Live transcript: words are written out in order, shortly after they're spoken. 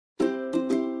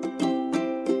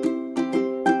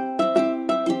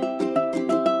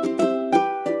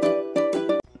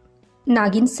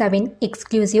नागिन 7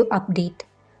 exclusive update.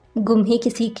 गुम है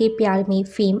किसी के प्यार में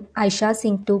fame Ayesha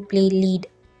Singh to play lead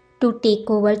to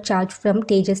take over charge from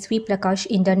Tejasswi Prakash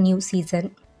in the new season.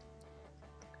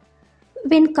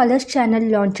 When Colors Channel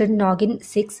launched Naagin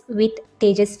 6 with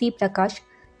Tejasswi Prakash,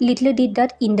 little did the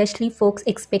industry folks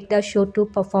expect the show to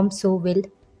perform so well.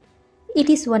 It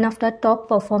is one of the top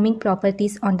performing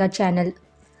properties on the channel,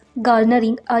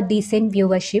 garnering a decent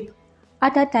viewership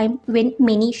at a time when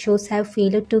many shows have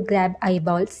failed to grab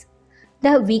eyeballs.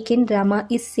 The weekend drama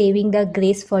is saving the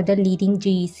grace for the leading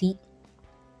GEC.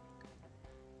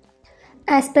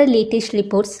 As per latest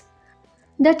reports,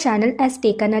 the channel has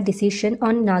taken a decision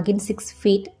on Naagin 6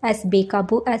 fate as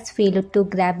Bekabu has failed to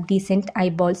grab decent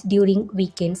eyeballs during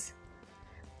weekends.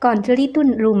 Contrary to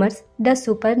rumors, the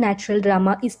supernatural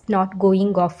drama is not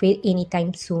going off air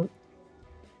anytime soon.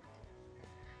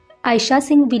 Ayesha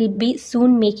Singh will be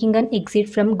soon making an exit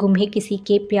from Ghum Hai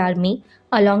Kisikey Pyaar Mein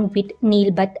along with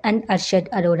Neil Bhatt and Arshad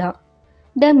Arora.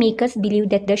 The makers believe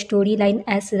that the storyline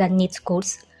has run its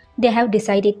course. They have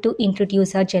decided to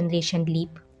introduce a generation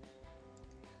leap.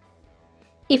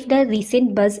 If the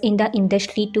recent buzz in the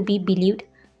industry to be believed,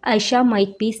 Ayesha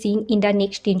might be seen in the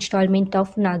next installment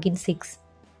of Naagin 6.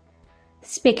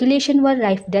 Speculation were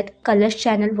rife that Colors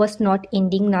Channel was not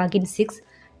ending Naagin 6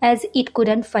 as it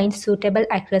couldn't find suitable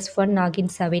actress for Naagin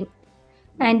 7.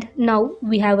 And now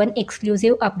we have an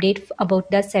exclusive update about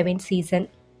the 7th season.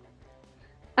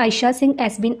 Ayesha Singh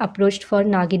has been approached for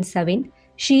Naagin 7.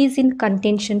 She is in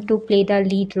contention to play the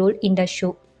lead role in the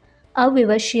show.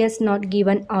 However, she has not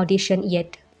given audition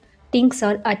yet. Things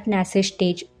are at nascent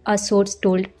stage, a source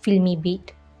told Filmy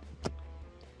Beat.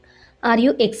 Are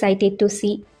you excited to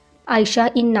see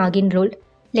Ayesha in Naagin role?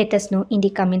 Let us know in the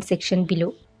comment section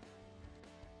below.